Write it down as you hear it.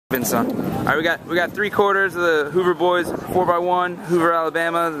All right, we got 3 quarters of the Hoover boys 4x1, Hoover,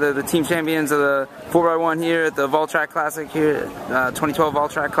 Alabama, the team champions of the 4x1 here at the Vol-Trac Classic here, 2012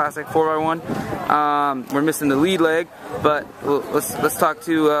 Vol-Trac Classic 4x1. We're missing the lead leg, but let's talk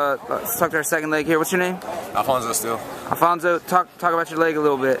to our second leg here. What's your name? Alfonso still. Alfonso, talk about your leg a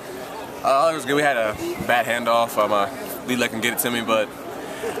little bit. It was good. We had a bad handoff. My lead leg can get it to me, but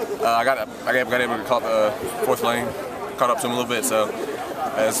I got able to caught the 4th lane, caught up to him a little bit. So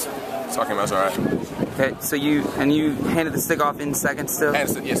as talking about, it's all right. Okay, so you handed the stick off in second still?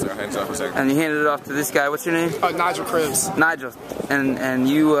 Yes, sir. Handed it off for second. And you handed it off to this guy. What's your name? Nigel Cribbs. Nigel. And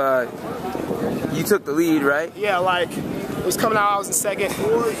you took the lead, right? Yeah, like it was coming out. I was in second.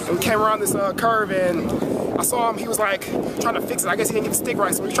 And we came around this curve, and I saw him. He was like trying to fix it. I guess he didn't get the stick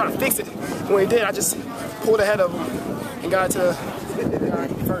right, so he was trying to fix it. And when he did, I just pulled ahead of him and got to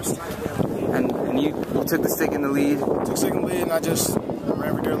first. And you took the stick in the lead? Took stick in the lead, and I just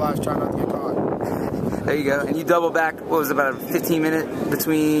ran for dear life, trying not to get caught. There you go. And you double back. What was it, about a 15-minute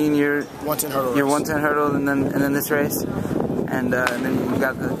between your 110 hurdle, your 110 hurdle and then this race, and then you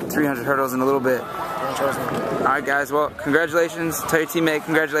got the 300 hurdles in a little bit. All right, guys. Well, congratulations. Tell your teammate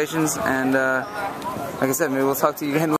congratulations, and like I said, maybe we'll talk to you again.